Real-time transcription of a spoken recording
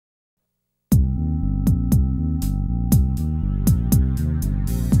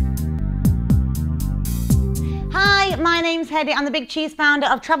my name's Heddi. I'm the big cheese founder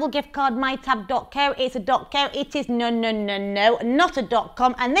of travel gift card mytab.co. It's a .co. It is no, not a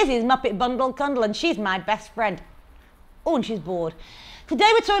 .com. And this is Muppet Bundle Cundle, and she's my best friend. Oh, and she's bored. Today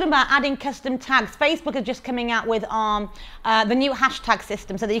we're talking about adding custom tags. Facebook is just coming out with the new hashtag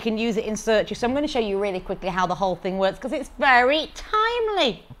system so that you can use it in searches. So I'm going to show you really quickly how the whole thing works because it's very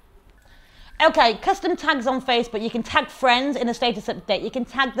timely. Okay, custom tags on Facebook. You can tag friends in a status update. You can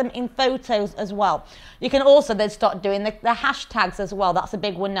tag them in photos as well. You can also then start doing the hashtags as well. That's a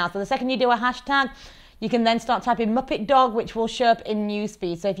big one now. So the second you do a hashtag, you can then start typing Muppet Dog, which will show up in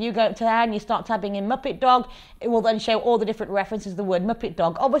newsfeed. So if you go to there and you start typing in Muppet Dog, it will then show all the different references to the word Muppet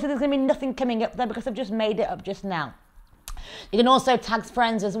Dog. Obviously, there's going to be nothing coming up there because I've just made it up just now. You can also tag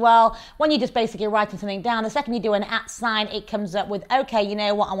friends as well. When you're just basically writing something down, the second you do an @ sign, it comes up with, okay, you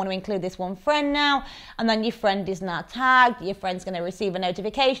know what, I want to include this one friend now. And then your friend is now tagged. Your friend's going to receive a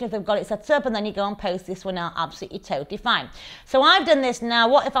notification if they've got it set up, and then you go and post this one out. Absolutely totally fine. So I've done this now.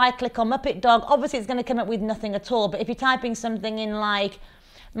 What if I click on Muppet Dog? Obviously, it's going to come up with nothing at all. But if you're typing something in like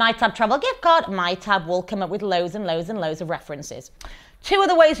mytab travel gift card, mytab will come up with loads and loads and loads of references. Two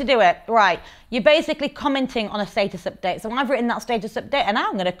other ways to do it. Right, you're basically commenting on a status update. So I've written that status update and now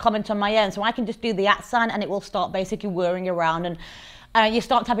I'm going to comment on my own. So I can just do the @ sign and it will start basically whirring around, and you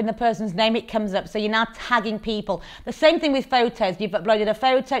start typing the person's name, it comes up. So you're now tagging people. The same thing with photos. You've uploaded a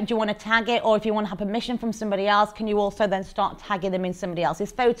photo, do you want to tag it? Or if you want to have permission from somebody else, can you also then start tagging them in somebody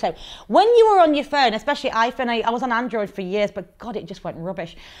else's photo? When you were on your phone, especially iPhone, I was on Android for years, but God, it just went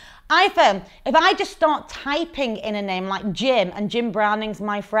rubbish. iPhone, if I just start typing in a name like Jim, and Jim Browning's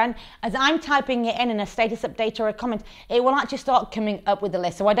my friend, as I'm typing it in a status update or a comment, it will actually start coming up with the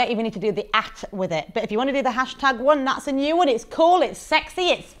list. So I don't even need to do the @ with it. But if you want to do the hashtag one, that's a new one. It's cool, it's sexy,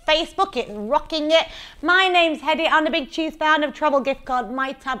 it's Facebook, it's rocking it. My name's Heddi. I'm the big cheese founder of travel gift card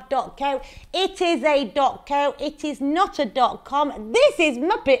mytab.co. It is a .co. It is not a .com. This is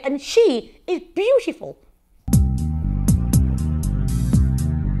Muppet and she is beautiful.